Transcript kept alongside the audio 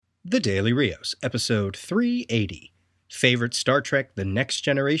The Daily Rios, episode 380. Favorite Star Trek The Next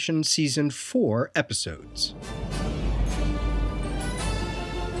Generation Season 4 episodes.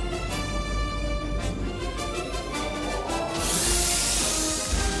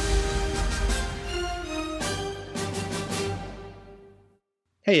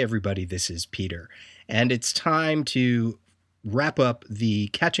 Hey everybody, this is Peter, and it's time to wrap up the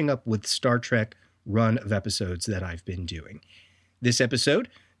Catching Up with Star Trek run of episodes that I've been doing. This episode,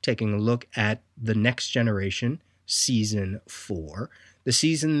 taking a look at The Next Generation, Season 4, the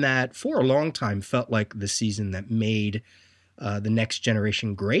season that for a long time felt like the season that made The Next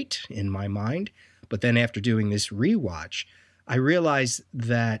Generation great in my mind. But then after doing this rewatch, I realized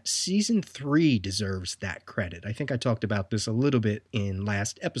that Season 3 deserves that credit. I think I talked about this a little bit in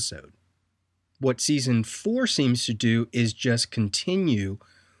last episode. What Season 4 seems to do is just continue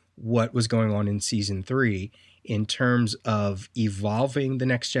what was going on in Season 3 in terms of evolving The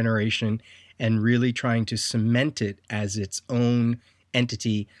Next Generation and really trying to cement it as its own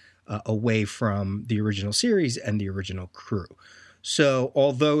entity away from the original series and the original crew. So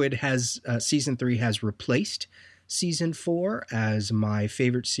although it has Season 3 has replaced Season 4 as my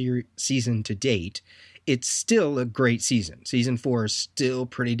favorite season to date, it's still a great season. Season 4 is still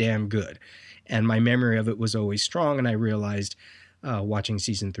pretty damn good. And my memory of it was always strong, and I realized watching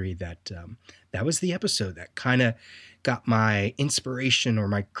Season 3 that that was the episode that kind of got my inspiration or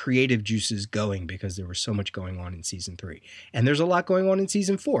my creative juices going, because there was so much going on in Season 3. And there's a lot going on in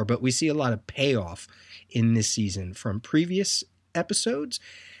Season 4, but we see a lot of payoff in this season from previous episodes.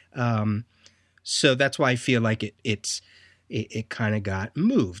 So that's why I feel like it kind of got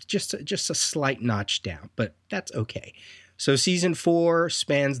moved, just a slight notch down, but that's okay. So Season 4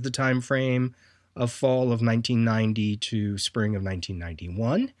 spans the time frame of fall of 1990 to spring of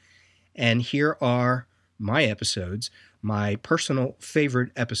 1991. And here are my episodes, my personal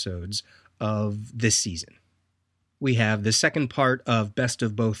favorite episodes of this season. We have the second part of Best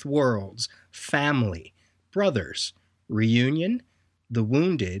of Both Worlds, Family, Brothers, Reunion, The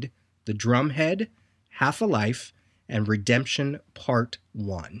Wounded, The Drumhead, Half a Life, and Redemption Part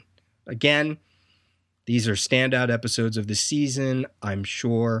 1. Again, these are standout episodes of the season. I'm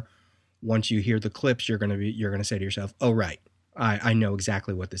sure once you hear the clips, you're going to say to yourself, "Oh, right, I know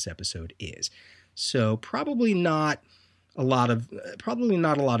exactly what this episode is." So probably not a lot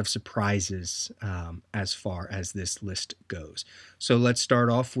of surprises as far as this list goes. So let's start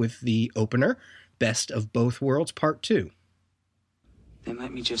off with the opener, Best of Both Worlds Part 2. Then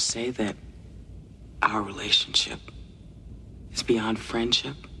let me just say that our relationship is beyond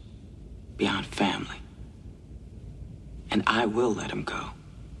friendship, beyond family. And I will let him go.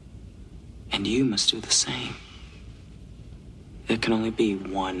 And you must do the same. There can only be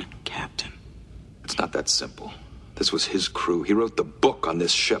one captain. It's not that simple. This was his crew. He wrote the book on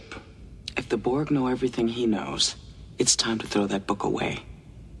this ship. If the Borg know everything he knows, it's time to throw that book away.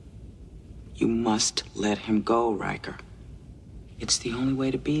 You must let him go, Riker. It's the only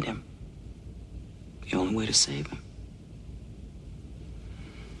way to beat him. The only way to save him.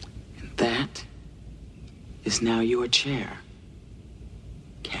 And that is now your chair,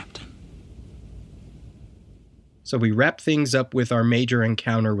 Captain. So we wrap things up with our major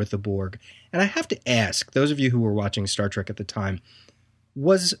encounter with the Borg. And I have to ask, those of you who were watching Star Trek at the time,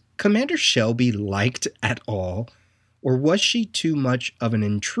 was Commander Shelby liked at all? Or was she too much of an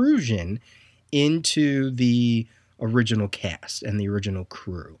intrusion into the original cast and the original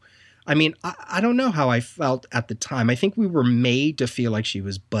crew? I mean, I don't know how I felt at the time. I think we were made to feel like she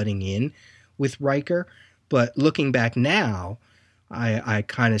was butting in with Riker. But looking back now, I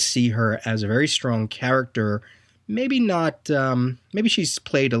kind of see her as a very strong character. Maybe not, maybe she's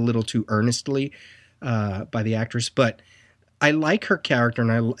played a little too earnestly by the actress, but I like her character,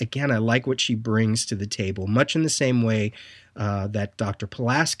 and I like what she brings to the table, much in the same way that Dr.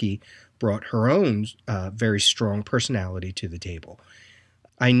 Pulaski brought her own very strong personality to the table.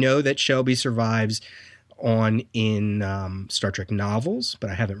 I know that Shelby survives in Star Trek novels, but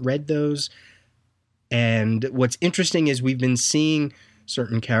I haven't read those. And what's interesting is we've been seeing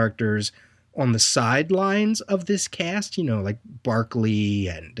certain characters on the sidelines of this cast, like Barclay,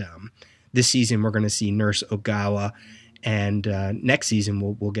 and this season we're going to see Nurse Ogawa, and next season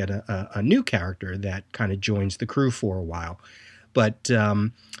we'll get a new character that kind of joins the crew for a while. But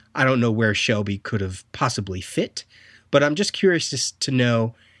I don't know where Shelby could have possibly fit, but I'm just curious to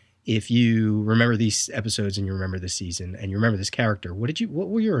know if you remember these episodes and you remember this season and you remember this character. What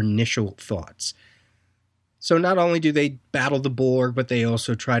were your initial thoughts? So not only do they battle the Borg, but they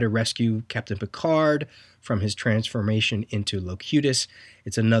also try to rescue Captain Picard from his transformation into Locutus.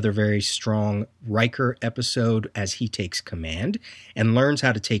 It's another very strong Riker episode as he takes command and learns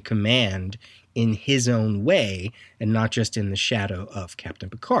how to take command in his own way and not just in the shadow of Captain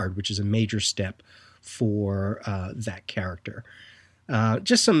Picard, which is a major step for that character.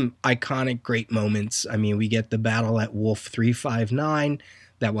 Just some iconic, great moments. I mean, we get the battle at Wolf 359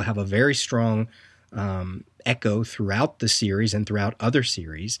 that will have a very strong echo throughout the series and throughout other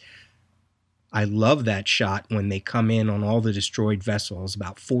series. I love that shot when they come in on all the destroyed vessels,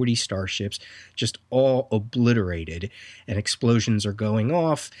 about 40 starships, just all obliterated, and explosions are going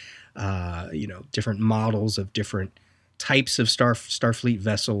off. Different models of different types of Starfleet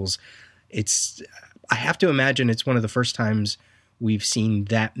vessels. I have to imagine it's one of the first times we've seen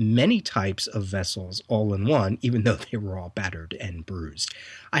that many types of vessels all in one, even though they were all battered and bruised.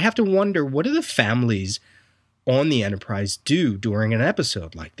 I have to wonder, what do the families on the Enterprise do during an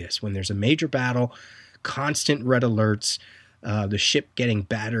episode like this, when there's a major battle, constant red alerts, the ship getting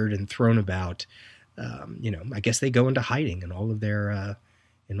battered and thrown about? I guess they go into hiding in all of their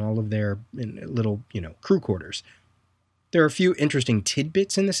little crew quarters. There are a few interesting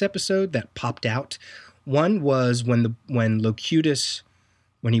tidbits in this episode that popped out. One was when Locutus,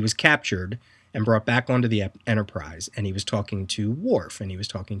 when he was captured and brought back onto the Enterprise, and he was talking to Worf, and he was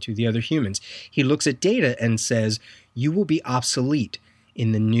talking to the other humans, he looks at Data and says, "You will be obsolete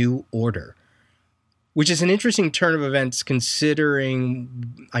in the new order," which is an interesting turn of events,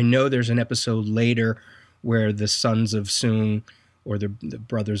 considering I know there's an episode later where the sons of Soong, or the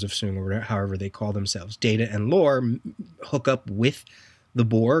brothers of Soong, or whatever, however they call themselves, Data and Lore, hook up with the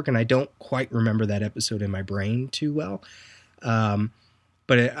Borg, and I don't quite remember that episode in my brain too well.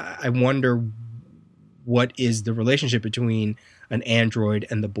 But I wonder what is the relationship between an android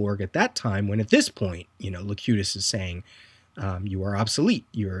and the Borg at that time, when at this point, Locutus is saying, you are obsolete.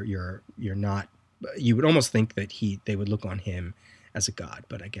 You're not. You would almost think that they would look on him as a god,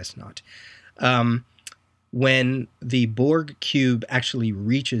 but I guess not. When the Borg cube actually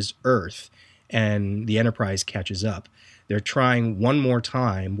reaches Earth and the Enterprise catches up, they're trying one more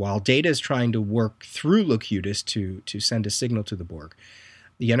time while Data is trying to work through Locutus to send a signal to the Borg.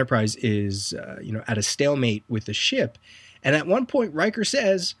 The Enterprise is, at a stalemate with the ship. And at one point, Riker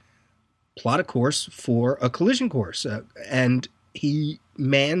says, plot a course for a collision course. And he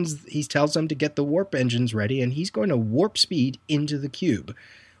tells them to get the warp engines ready, and he's going to warp speed into the cube.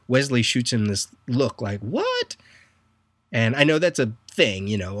 Wesley shoots him this look like, what? And I know that's a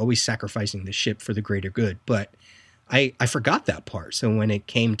thing, always sacrificing the ship for the greater good. But I forgot that part. So when it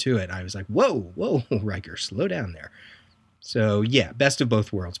came to it, I was like, whoa, Riker, slow down there. So yeah, Best of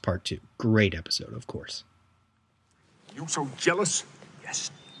Both Worlds Part 2. Great episode, of course. You so jealous?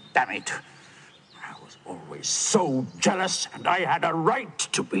 Yes, damn it. I was always so jealous, and I had a right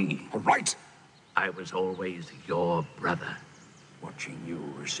to be. A right? I was always your brother. Watching you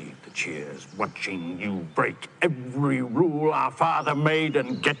receive the cheers, watching you break every rule our father made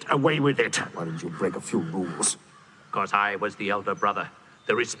and get away with it. Why didn't you break a few rules? Because I was the elder brother,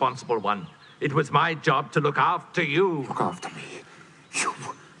 the responsible one. It was my job to look after you. Look after me?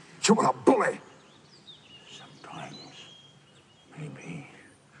 You were a bully. Sometimes, maybe,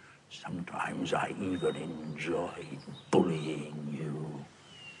 sometimes I even enjoyed bullying you.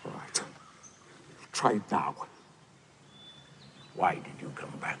 All right. Try it now. Why did you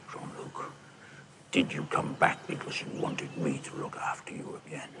come back, Jean-Luc? Did you come back because you wanted me to look after you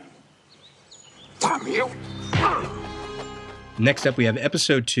again? Damn you! Next up, we have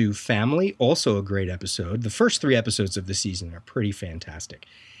Episode 2, Family, also a great episode. The first 3 episodes of the season are pretty fantastic.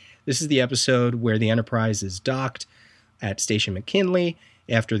 This is the episode where the Enterprise is docked at Station McKinley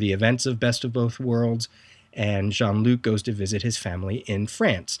after the events of Best of Both Worlds, and Jean-Luc goes to visit his family in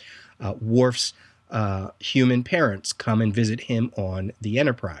France. Worf's human parents come and visit him on the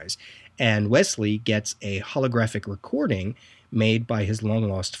Enterprise, and Wesley gets a holographic recording made by his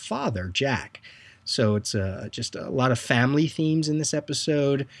long-lost father, Jack. So it's just a lot of family themes in this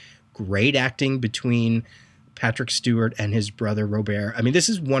episode. Great acting between Patrick Stewart and his brother Robert. I mean, this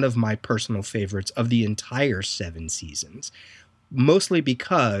is one of my personal favorites of the entire 7 seasons, mostly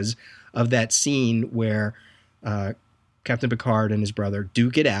because of that scene where Captain Picard and his brother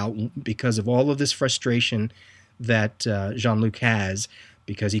do get out because of all of this frustration that Jean-Luc has,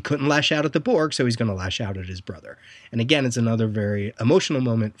 because he couldn't lash out at the Borg, so he's going to lash out at his brother. And again, it's another very emotional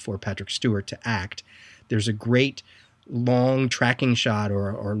moment for Patrick Stewart to act. There's a great long tracking shot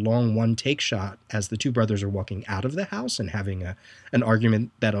or long one-take shot as the two brothers are walking out of the house and having an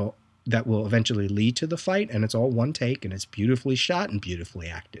argument that will eventually lead to the fight, and it's all one take, and it's beautifully shot and beautifully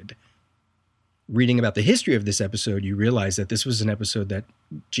acted. reading about the history of this episode, you realize that this was an episode that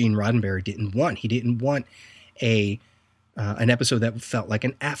Gene Roddenberry didn't want. He didn't want an episode that felt like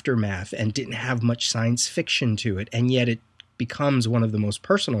an aftermath and didn't have much science fiction to it, and yet it becomes one of the most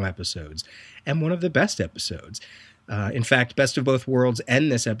personal episodes and one of the best episodes. In fact, Best of Both Worlds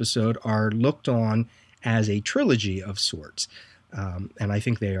and this episode are looked on as a trilogy of sorts, and I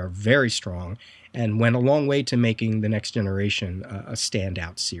think they are very strong and went a long way to making The Next Generation a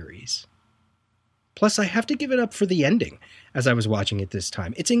standout series. Plus, I have to give it up for the ending as I was watching it this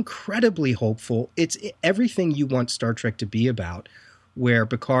time. It's incredibly hopeful. It's everything you want Star Trek to be about, where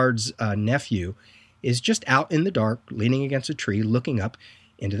Picard's nephew is just out in the dark, leaning against a tree, looking up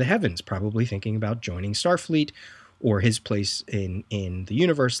into the heavens, probably thinking about joining Starfleet or his place in the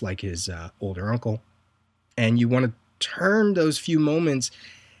universe like his older uncle. And you want to turn those few moments,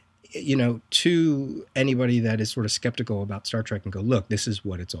 to anybody that is sort of skeptical about Star Trek and go, look, this is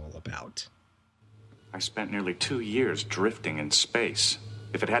what it's all about. I spent nearly 2 years drifting in space.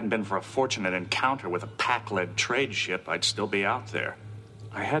 If it hadn't been for a fortunate encounter with a Pac-led trade ship, I'd still be out there.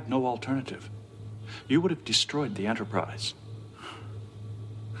 I had no alternative. You would have destroyed the Enterprise.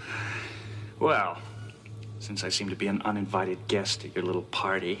 Well, since I seem to be an uninvited guest at your little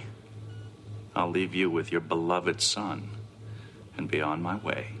party, I'll leave you with your beloved son and be on my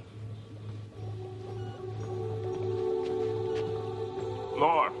way.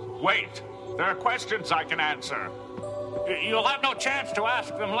 Lord, wait! There are questions I can answer. You'll have no chance to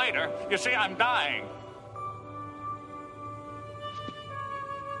ask them later. You see, I'm dying.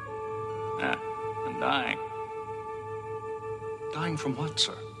 Yeah, I'm dying. Dying from what,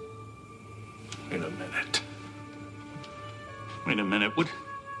 sir? Wait a minute. What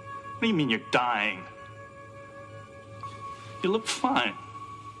do you mean you're dying? You look fine.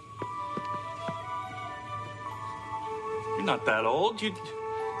 You're not that old.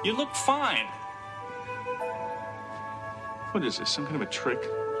 You look fine. What is this, some kind of a trick?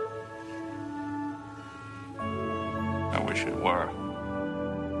 I wish it were.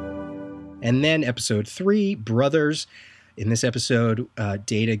 And then episode 3, Brothers. In this episode,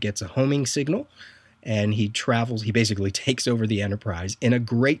 Data gets a homing signal, and he basically takes over the Enterprise in a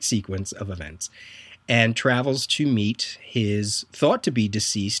great sequence of events, and travels to meet his thought-to-be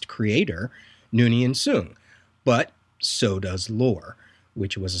deceased creator, Noonien Soong. But so does Lore,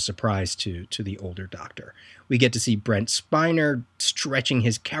 which was a surprise to the older Doctor. We get to see Brent Spiner stretching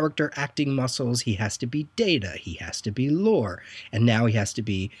his character acting muscles. He has to be Data, he has to be Lore, and now he has to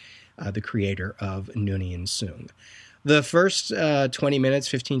be the creator of Noonien Soong. The first 20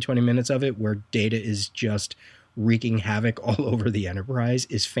 minutes of it, where Data is just wreaking havoc all over the Enterprise,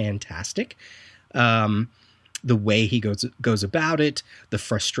 is fantastic. The way he goes about it, the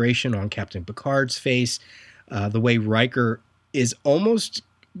frustration on Captain Picard's face, the way Riker is almost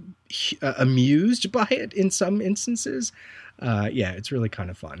amused by it in some instances. It's really kind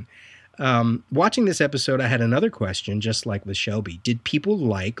of fun. Watching this episode, I had another question, just like with Shelby. Did people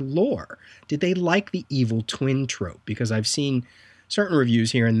like Lore? Did they like the evil twin trope? Because I've seen certain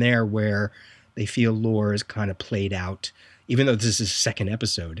reviews here and there where they feel Lore is kind of played out, even though this is his second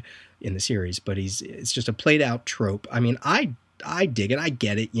episode in the series, but it's just a played out trope. I mean, I dig it. I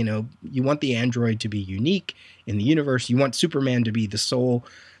get it. You want the android to be unique in the universe. You want Superman to be the sole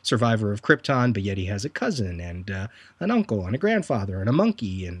survivor of Krypton, but yet he has a cousin and an uncle and a grandfather and a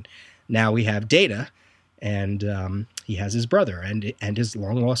monkey. And now we have Data, and he has his brother and his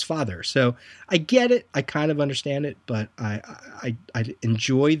long-lost father. So I get it. I kind of understand it, but I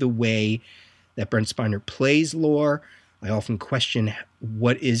enjoy the way that Brent Spiner plays Lore. I often question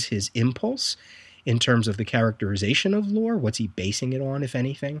what is his impulse in terms of the characterization of Lore. What's he basing it on, if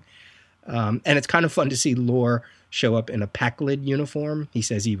anything? And it's kind of fun to see Lore show up in a Pac-Led uniform. He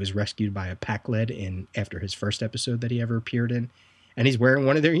says he was rescued by a Pac-Led after his first episode that he ever appeared in. And he's wearing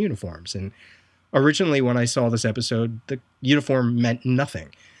one of their uniforms. And originally when I saw this episode, the uniform meant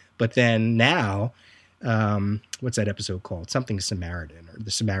nothing. But then now, what's that episode called? Something Samaritan, or the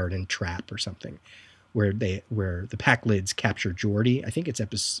Samaritan Trap or something, where the Pac-Lids capture Geordi. I think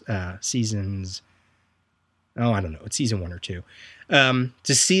it's seasons... Oh, I don't know. It's season 1 or 2.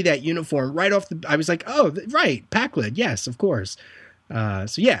 To see that uniform right off I was like, oh, right, Pac-Lid. Yes, of course.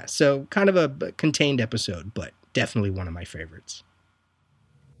 So kind of a contained episode, but definitely one of my favorites.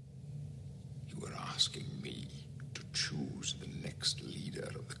 You were asking me to choose the next leader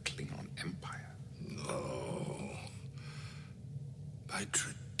of the Klingon Empire. No. By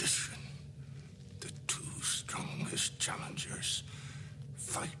tradition, the two strongest challengers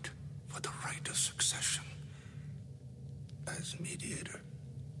fight for the right of succession. As mediator,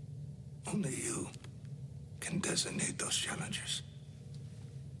 only you can designate those challengers.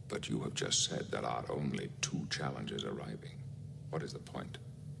 But you have just said there are only 2 challengers arriving. What is the point?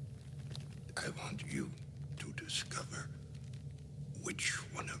 I want you to discover which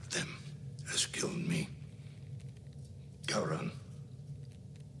one of them has killed me. Gowron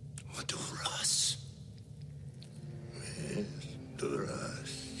or Duras? Yes,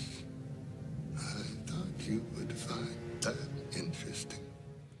 Duras. I thought you would find that interesting.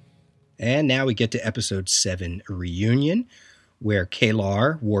 And now we get to episode 7, Reunion, where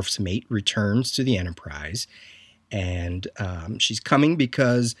K'Ehleyr, Worf's mate, returns to the Enterprise. And she's coming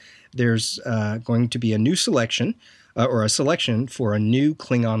because there's going to be a new selection, or a selection for a new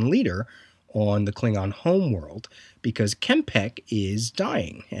Klingon leader on the Klingon homeworld, because K'mpec is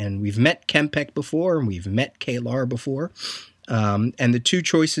dying. And we've met K'mpec before, and we've met K'Ehleyr before. And the 2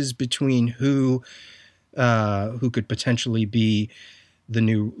 choices between who could potentially be the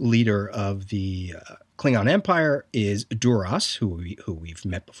new leader of the Klingon Empire is Duras, who we've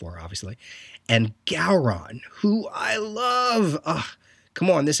met before, obviously, and Gowron, who I love. Come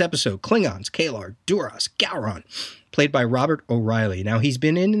on, this episode, Klingons, K'Ehleyr, Duras, Gowron, played by Robert O'Reilly. Now, he's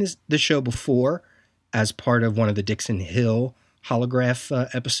been in the show before as part of one of the Dixon Hill holograph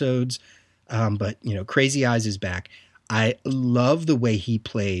episodes, but, Crazy Eyes is back. I love the way he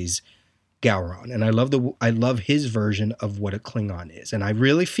plays Gowron, and I love his version of what a Klingon is, and I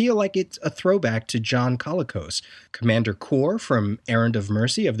really feel like it's a throwback to John Colicos, Commander Kor from Errand of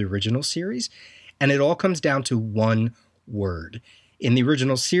Mercy of the original series, and it all comes down to one word. In the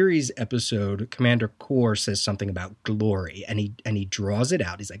original series episode, Commander Kor says something about glory, and he draws it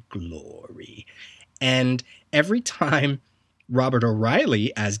out. He's like, glory. And every time Robert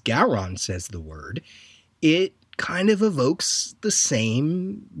O'Reilly as Gowron says the word, it kind of evokes the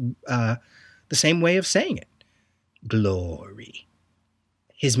same way of saying it. Glory.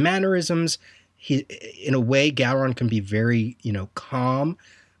 His mannerisms, in a way, Gowron can be very, calm.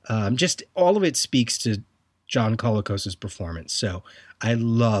 Just all of it speaks to John Colicos' performance. So I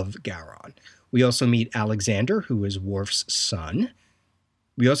love Gowron. We also meet Alexander, who is Worf's son.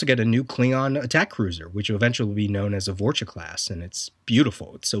 We also get a new Klingon attack cruiser, which will eventually be known as a Vorcha class, and it's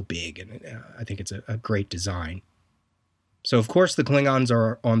beautiful. It's so big, and I think it's a great design. So, of course, the Klingons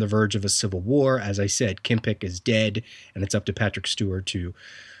are on the verge of a civil war. As I said, K'mpec is dead, and it's up to Patrick Stewart to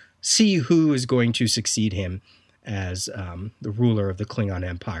see who is going to succeed him as the ruler of the Klingon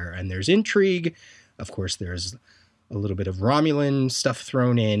Empire. And there's intrigue. Of course, there's a little bit of Romulan stuff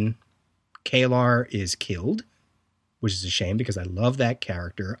thrown in. K'Ehleyr is killed, which is a shame because I love that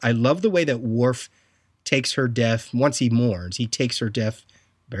character. I love the way that Worf takes her death. Once he mourns, he takes her death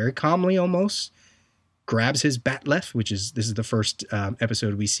very calmly almost, grabs his Batleth, this is the first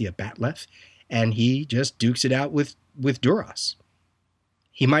episode we see a Batleth, and he just dukes it out with Duras.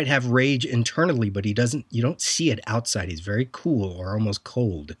 He might have rage internally, but you don't see it outside. He's very cool or almost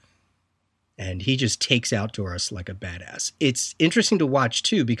cold. And he just takes out Duras like a badass. It's interesting to watch,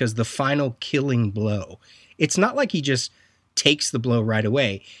 too, because the final killing blow, it's not like he just takes the blow right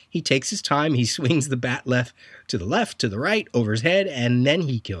away. He takes his time. He swings the Batleth to the left, to the right, over his head, and then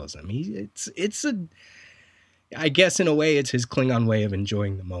he kills him. I guess in a way, it's his Klingon way of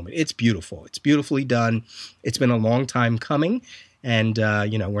enjoying the moment. It's beautiful. It's beautifully done. It's been a long time coming. And,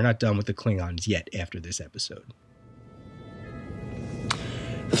 we're not done with the Klingons yet after this episode.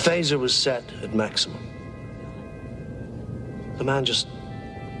 The phaser was set at maximum. The man just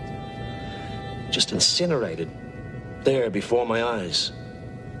incinerated there before my eyes.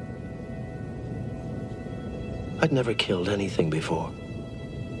 I'd never killed anything before.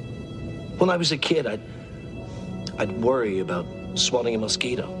 When I was a kid, I'd worry about swatting a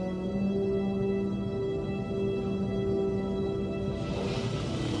mosquito.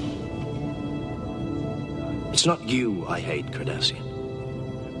 It's not you I hate, Cardassian.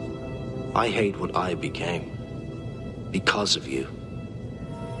 I hate what I became because of you.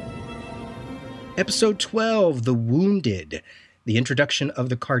 Episode 12, The Wounded, the introduction of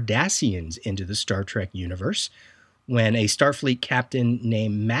the Cardassians into the Star Trek universe, when a Starfleet captain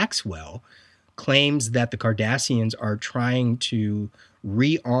named Maxwell claims that the Cardassians are trying to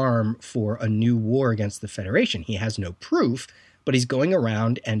rearm for a new war against the Federation. He has no proof, but he's going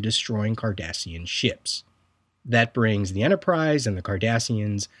around and destroying Cardassian ships. That brings the Enterprise and the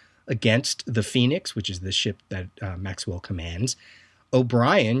Cardassians against the Phoenix, which is the ship that Maxwell commands.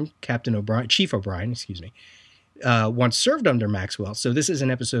 Chief O'Brien, once served under Maxwell, so this is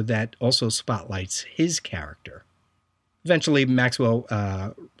an episode that also spotlights his character. Eventually,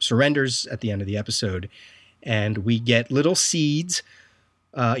 Maxwell surrenders at the end of the episode, and we get little seeds,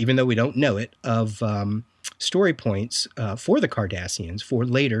 even though we don't know it, of story points for the Cardassians for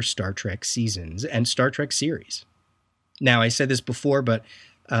later Star Trek seasons and Star Trek series. Now, I said this before, but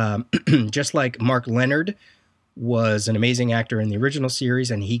Just like Mark Leonard was an amazing actor in the original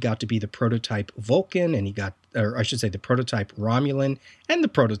series, and he got to be the prototype Vulcan, and the prototype Romulan and the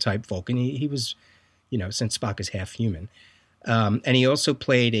prototype Vulcan. He was, since Spock is half human. And he also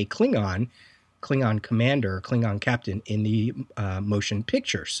played a Klingon commander, Klingon captain in the motion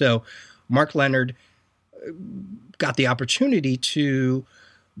picture. So Mark Leonard got the opportunity to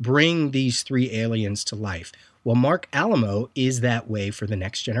bring these three aliens to life. Well, Mark Alamo is that way for the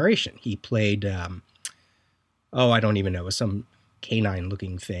Next Generation. He played, I don't even know, some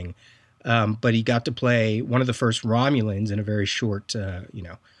canine-looking thing. But he got to play one of the first Romulans in a very short,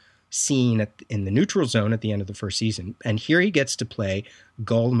 scene in the neutral zone at the end of the first season. And here he gets to play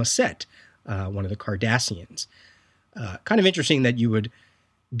Gul Macet, one of the Cardassians. Kind of interesting that you would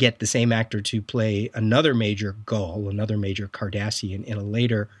get the same actor to play another major Gul, another major Cardassian in a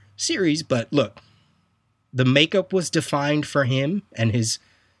later series. But look, the makeup was defined for him and his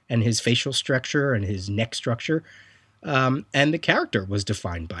facial structure and his neck structure. And the character was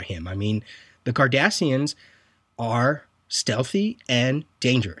defined by him. I mean, the Cardassians are stealthy and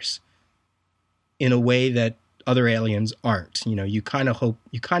dangerous in a way that other aliens aren't. You kind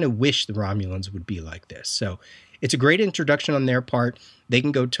of wish the Romulans would be like this. So it's a great introduction on their part. They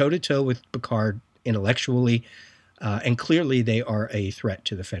can go toe-to-toe with Picard intellectually, and clearly they are a threat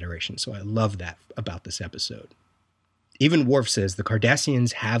to the Federation. So I love that about this episode. Even Worf says the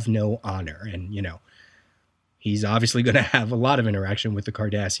Cardassians have no honor, and, he's obviously going to have a lot of interaction with the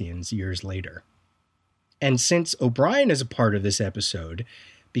Cardassians years later. And since O'Brien is a part of this episode,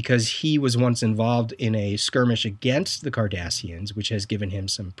 because he was once involved in a skirmish against the Cardassians, which has given him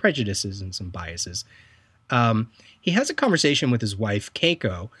some prejudices and some biases, he has a conversation with his wife,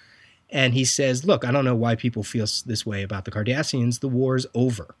 Keiko, and he says, look, I don't know why people feel this way about the Cardassians. The war's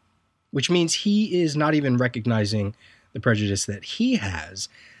over, which means he is not even recognizing the prejudice that he has.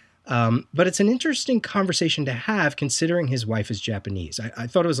 But it's an interesting conversation to have, considering his wife is Japanese. I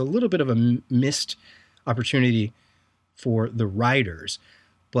thought it was a little bit of a missed opportunity for the writers,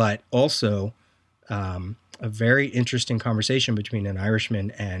 but also a very interesting conversation between an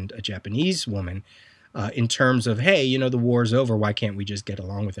Irishman and a Japanese woman in terms of, hey, the war's over. Why can't we just get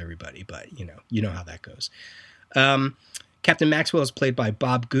along with everybody? But, you know how that goes. Captain Maxwell is played by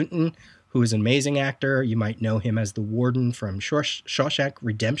Bob Gunton, who is an amazing actor. You might know him as the Warden from Shawshank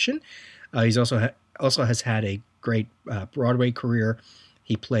Redemption. He's also has had a great Broadway career.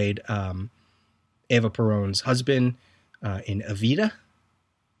 He played Eva Perón's husband in Evita.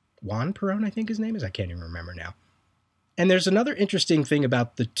 Juan Perón, I think his name is. I can't even remember now. And there's another interesting thing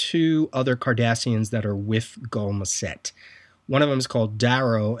about the two other Cardassians that are with Gul Macet. One of them is called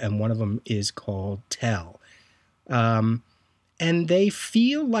Darrow, and one of them is called Tel. And they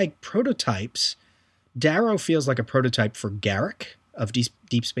feel like prototypes. Darrow feels like a prototype for Garak of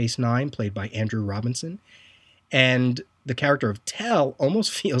Deep Space Nine, played by Andrew Robinson. And the character of Tel almost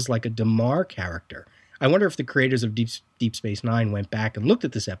feels like a Damar character. I wonder if the creators of Deep Space Nine went back and looked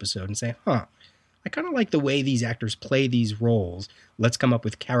at this episode and say, I kind of like the way these actors play these roles. Let's come up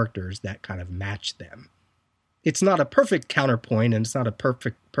with characters that kind of match them. It's not a perfect counterpoint, and it's not a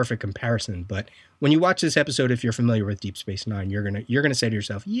perfect comparison, but when you watch this episode, if you're familiar with Deep Space Nine, you're gonna say to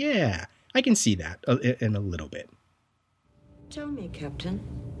yourself, yeah, I can see that in a little bit. Tell me, Captain,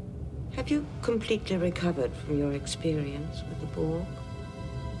 have you completely recovered from your experience with the Borg?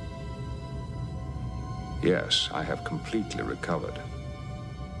 Yes, I have completely recovered.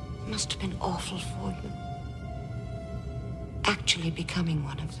 Must have been awful for you. Actually becoming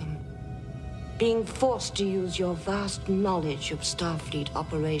one of them. Being forced to use your vast knowledge of Starfleet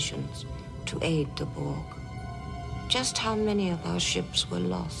operations to aid the Borg. Just how many of our ships were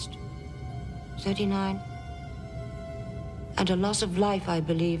lost? 39? And a loss of life, I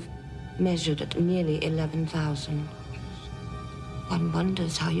believe, measured at nearly 11,000. One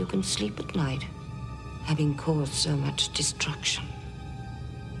wonders how you can sleep at night, having caused so much destruction.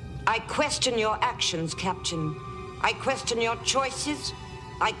 I question your actions, Captain. I question your choices.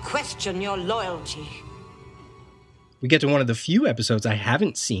 I question your loyalty. We get to one of the few episodes I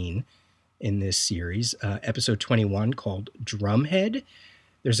haven't seen in this series, episode 21, called Drumhead.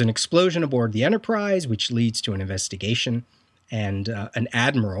 There's an explosion aboard the Enterprise, which leads to an investigation, and an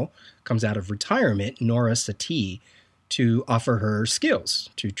admiral comes out of retirement, Nora Satie, to offer her skills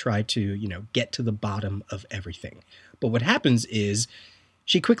to try to, get to the bottom of everything. But what happens is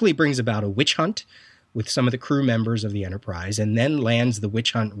she quickly brings about a witch hunt with some of the crew members of the Enterprise, and then lands the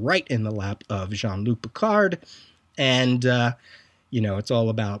witch hunt right in the lap of Jean-Luc Picard. And, it's all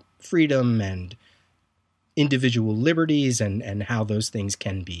about freedom and individual liberties and how those things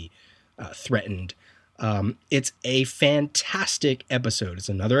can be threatened It's a fantastic episode. It's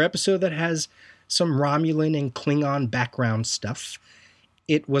another episode that has some Romulan and Klingon background stuff.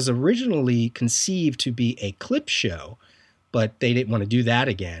 It was originally conceived to be a clip show, but they didn't want to do that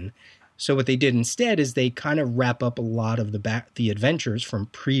again. So what they did instead is they kind of wrap up a lot of the adventures from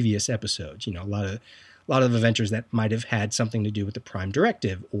previous episodes. You know, a lot of adventures that might have had something to do with the Prime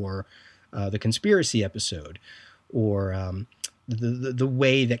Directive or the conspiracy episode, or the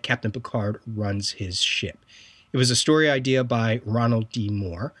way that Captain Picard runs his ship. It was a story idea by Ronald D.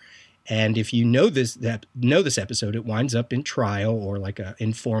 Moore. And if you know this episode, it winds up in trial, or like an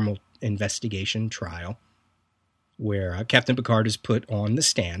informal investigation trial, where Captain Picard is put on the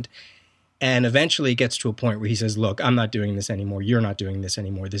stand. And eventually it gets to a point where he says, look, I'm not doing this anymore. You're not doing this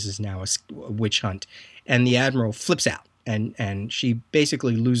anymore. This is now a witch hunt. And the Admiral flips out, and she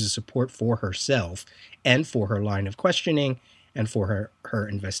basically loses support for herself and for her line of questioning and for her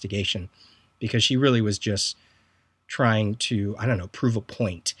investigation, because she really was just trying to, prove a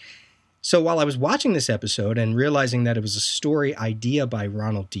point. So while I was watching this episode and realizing that it was a story idea by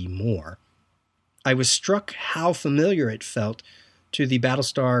Ronald D. Moore, I was struck how familiar it felt to the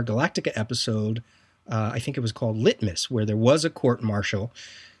Battlestar Galactica episode, I think it was called Litmus, where there was a court-martial,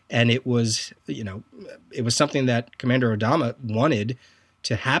 and it was, it was something that Commander Odama wanted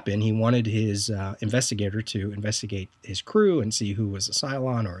to happen. He wanted his investigator to investigate his crew and see who was a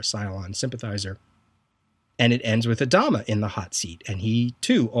Cylon or a Cylon sympathizer. And it ends with Adama in the hot seat. And he,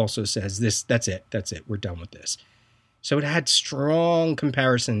 too, also says, that's it, we're done with this. So it had strong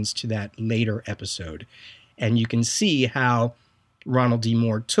comparisons to that later episode. And you can see how Ronald D.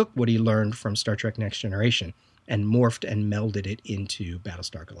 Moore took what he learned from Star Trek Next Generation and morphed and melded it into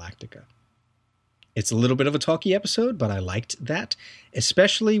Battlestar Galactica. It's a little bit of a talky episode, but I liked that,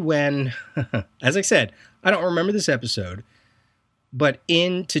 especially when, as I said, I don't remember this episode, but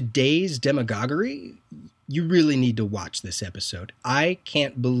in today's demagoguery, you really need to watch this episode. I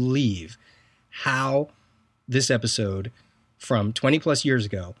can't believe how this episode from 20 plus years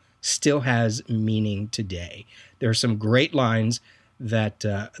ago still has meaning today. There are some great lines that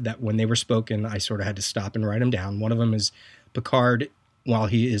when they were spoken, I sort of had to stop and write them down. One of them is Picard, while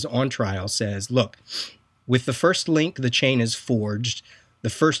he is on trial, says, look, with the first link, the chain is forged, the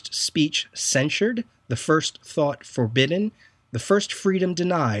first speech censured, the first thought forbidden, the first freedom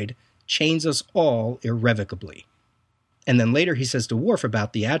denied, chains us all irrevocably. And then later he says to Worf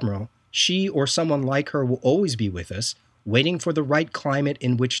about the Admiral, she or someone like her will always be with us, waiting for the right climate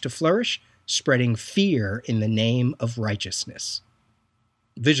in which to flourish, spreading fear in the name of righteousness.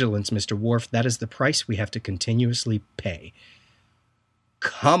 Vigilance, Mr. Worf, that is the price we have to continuously pay.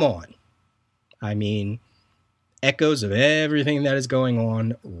 Come on. I mean, echoes of everything that is going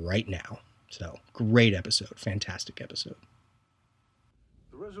on right now. So, great episode. Fantastic episode.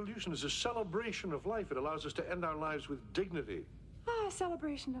 The resolution is a celebration of life. It allows us to end our lives with dignity. A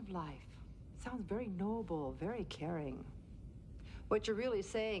celebration of life. Sounds very noble, very caring. What you're really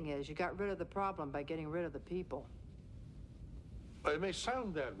saying is you got rid of the problem by getting rid of the people. It may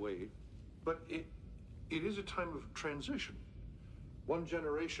sound that way, but it is a time of transition. One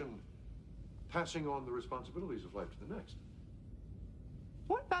generation passing on the responsibilities of life to the next.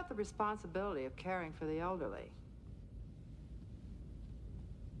 What about the responsibility of caring for the elderly?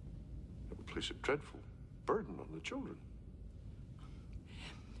 It would place a dreadful burden on the children.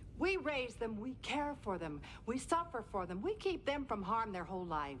 We raise them, we care for them, we suffer for them, we keep them from harm their whole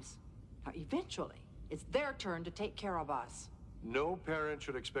lives. Now, eventually, it's their turn to take care of us. No parent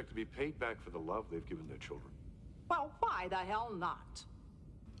should expect to be paid back for the love they've given their children. Well, why the hell not?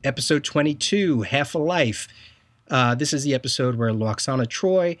 Episode 22, Half a Life. This is the episode where Loxana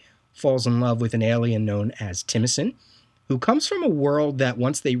Troi falls in love with an alien known as Timicin, who comes from a world that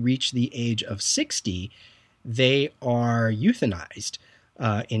once they reach the age of 60, they are euthanized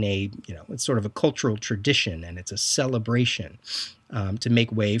in a, it's sort of a cultural tradition, and it's a celebration to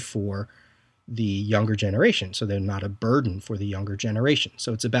make way for the younger generation. So they're not a burden for the younger generation.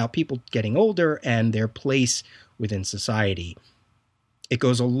 So it's about people getting older and their place within society. It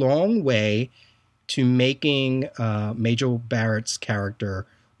goes a long way to making Major Barrett's character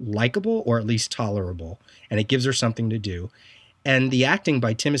likable, or at least tolerable, and it gives her something to do. And the acting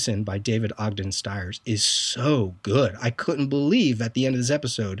by Timicin, by David Ogden Stiers, is so good. I couldn't believe at the end of this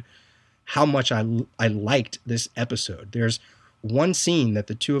episode how much I liked this episode. There's one scene that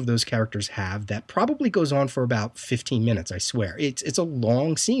the two of those characters have that probably goes on for about 15 minutes, I swear. It's a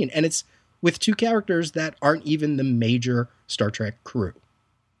long scene, and it's with two characters that aren't even the major Star Trek crew.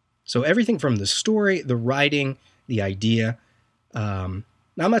 So everything from the story, the writing, the idea.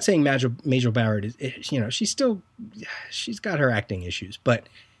 Now, I'm not saying Major Barrett is, she's got her acting issues, but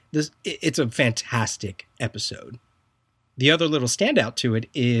It's a fantastic episode. The other little standout to it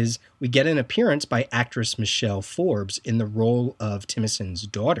is we get an appearance by actress Michelle Forbes in the role of Timotheen's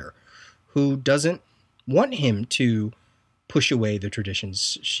daughter, who doesn't want him to push away the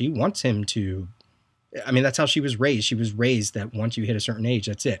traditions. She wants him to, I mean, that's how she was raised. She was raised that once you hit a certain age,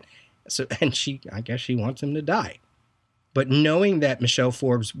 that's it. So, and I guess she wants him to die. But knowing that Michelle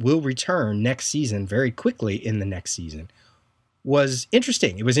Forbes will return next season, very quickly in the next season, was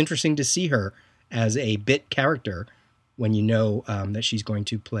interesting. It was interesting to see her as a bit character when you know that she's going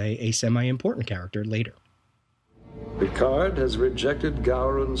to play a semi-important character later. Picard has rejected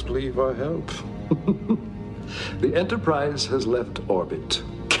Gowron's plea for help. The Enterprise has left orbit.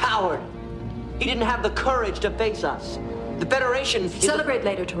 Coward! He didn't have the courage to face us. The Federation... Celebrate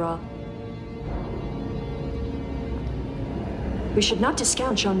later, Tyrell. We should not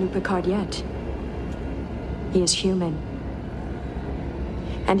discount Jean-Luc Picard yet. He is human.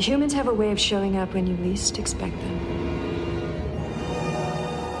 And humans have a way of showing up when you least expect them.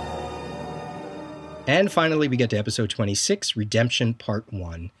 And finally, we get to episode 26, Redemption Part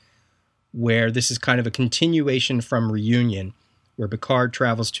 1, where this is kind of a continuation from Reunion, where Picard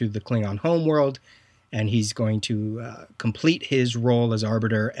travels to the Klingon homeworld, and he's going to complete his role as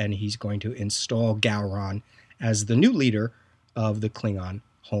Arbiter, and he's going to install Gowron as the new leader of the Klingon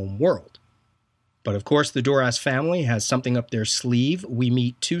homeworld. But of course, the Duras family has something up their sleeve. We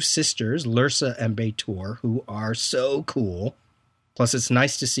meet two sisters, Lursa and B'Etor, who are so cool. Plus, it's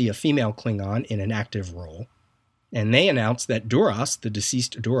nice to see a female Klingon in an active role. And they announce that Duras, the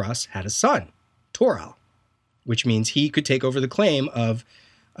deceased Duras, had a son, Toral, which means he could take over the claim of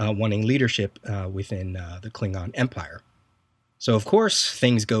wanting leadership within the Klingon Empire. So, of course,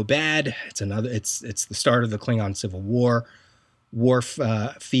 things go bad. It's the start of the Klingon Civil War. Worf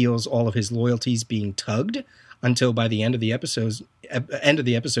feels all of his loyalties being tugged until by the end of the episode,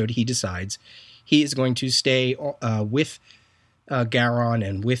 he decides he is going to stay with Gowron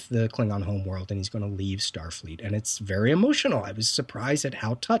and with the Klingon homeworld, and he's going to leave Starfleet. And it's very emotional. I was surprised at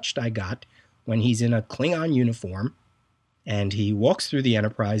how touched I got when he's in a Klingon uniform and he walks through the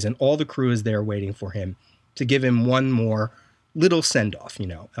Enterprise and all the crew is there waiting for him to give him one more little send-off,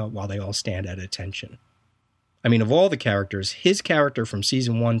 while they all stand at attention. I mean, of all the characters, his character from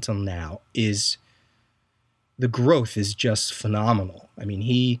season 1 till now the growth is just phenomenal. I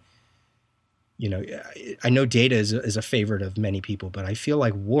mean, I know Data is a favorite of many people, but I feel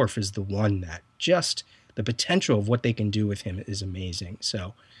like Worf is the one that just, the potential of what they can do with him is amazing.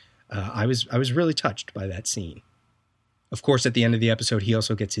 So I was really touched by that scene. Of course, at the end of the episode, he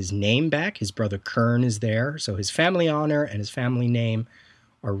also gets his name back. His brother Kern is there, so his family honor and his family name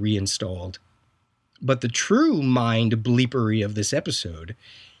are reinstalled. But the true mind bleepery of this episode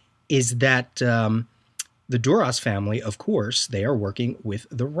is that the Duras family, of course, they are working with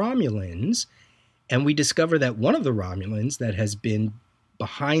the Romulans. And we discover that one of the Romulans that has been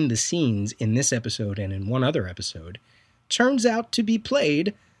behind the scenes in this episode and in one other episode turns out to be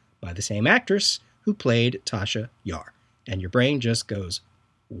played by the same actress who played Tasha Yar. And your brain just goes,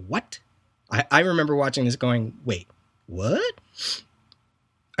 what? I remember watching this going, wait, what?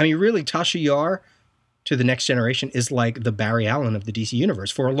 I mean, really, Tasha Yar to the Next Generation is like the Barry Allen of the DC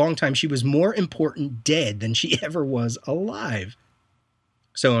Universe. For a long time, she was more important dead than she ever was alive.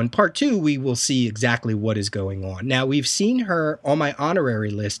 So in part 2, we will see exactly what is going on. Now, we've seen her on my honorary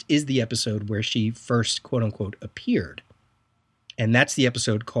list is the episode where she first, quote unquote, appeared. And that's the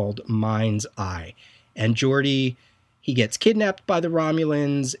episode called Mind's Eye. And Geordi, he gets kidnapped by the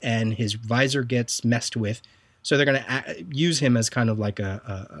Romulans and his visor gets messed with. So they're going to use him as kind of like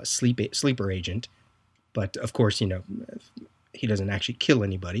a sleeper agent. But of course, he doesn't actually kill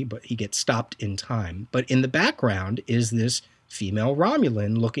anybody, but he gets stopped in time. But in the background is this female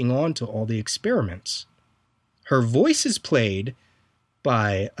Romulan looking on to all the experiments. Her voice is played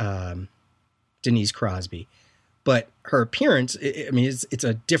by Denise Crosby, but her appearance, it's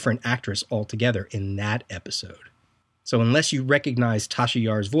a different actress altogether in that episode. So unless you recognize Tasha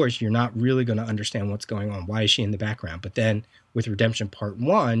Yar's voice, you're not really going to understand what's going on. Why is she in the background? But then with Redemption Part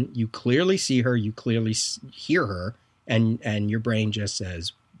 1, you clearly see her, you clearly hear her, and your brain just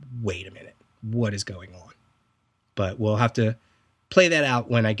says, wait a minute, what is going on? But we'll have to play that out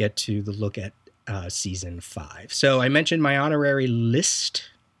when I get to the look at season 5. So I mentioned my honorary list.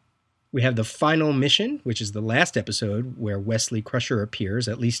 We have the final mission, which is the last episode where Wesley Crusher appears,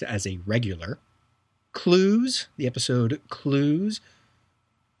 at least as a regular. Clues, the episode Clues,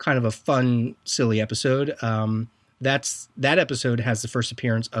 kind of a fun, silly episode. That episode has the first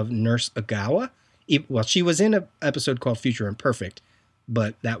appearance of Nurse Agawa. Well, she was in an episode called Future Imperfect,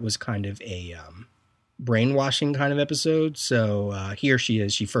 but that was kind of a brainwashing kind of episode. So here she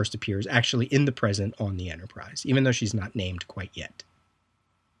is. She first appears actually in the present on the Enterprise, even though she's not named quite yet.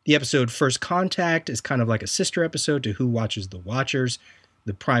 The episode First Contact is kind of like a sister episode to Who Watches the Watchers.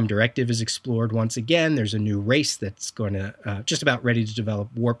 The Prime Directive is explored once again. There's a new race that's going to just about ready to develop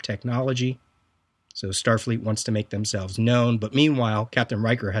warp technology. So Starfleet wants to make themselves known. But meanwhile, Captain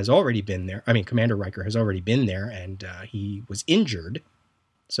Riker has already been there. Commander Riker has already been there, and he was injured.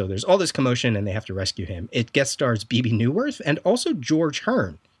 So there's all this commotion, and they have to rescue him. It guest stars Bebe Neuwirth and also George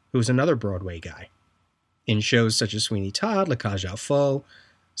Hearn, who is another Broadway guy. In shows such as Sweeney Todd, La Cage aux Folles,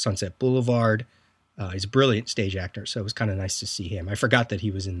 Sunset Boulevard. He's a brilliant stage actor, so it was kind of nice to see him. I forgot that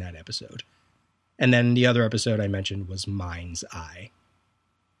he was in that episode. And then the other episode I mentioned was Mind's Eye.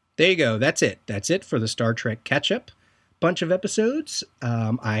 There you go. That's it. That's it for the Star Trek catch-up bunch of episodes.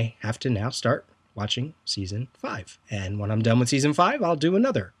 I have to now start watching Season 5. And when I'm done with Season 5, I'll do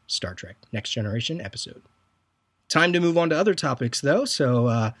another Star Trek Next Generation episode. Time to move on to other topics, though.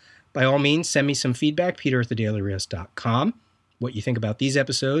 So by all means, send me some feedback, peter@thedailyrios.com. What you think about these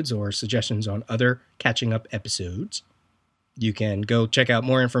episodes or suggestions on other catching up episodes. You can go check out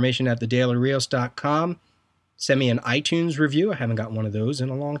more information at thedailyrios.com. Send me an iTunes review. I haven't got one of those in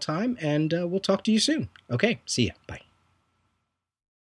a long time. And we'll talk to you soon. Okay, see ya. Bye.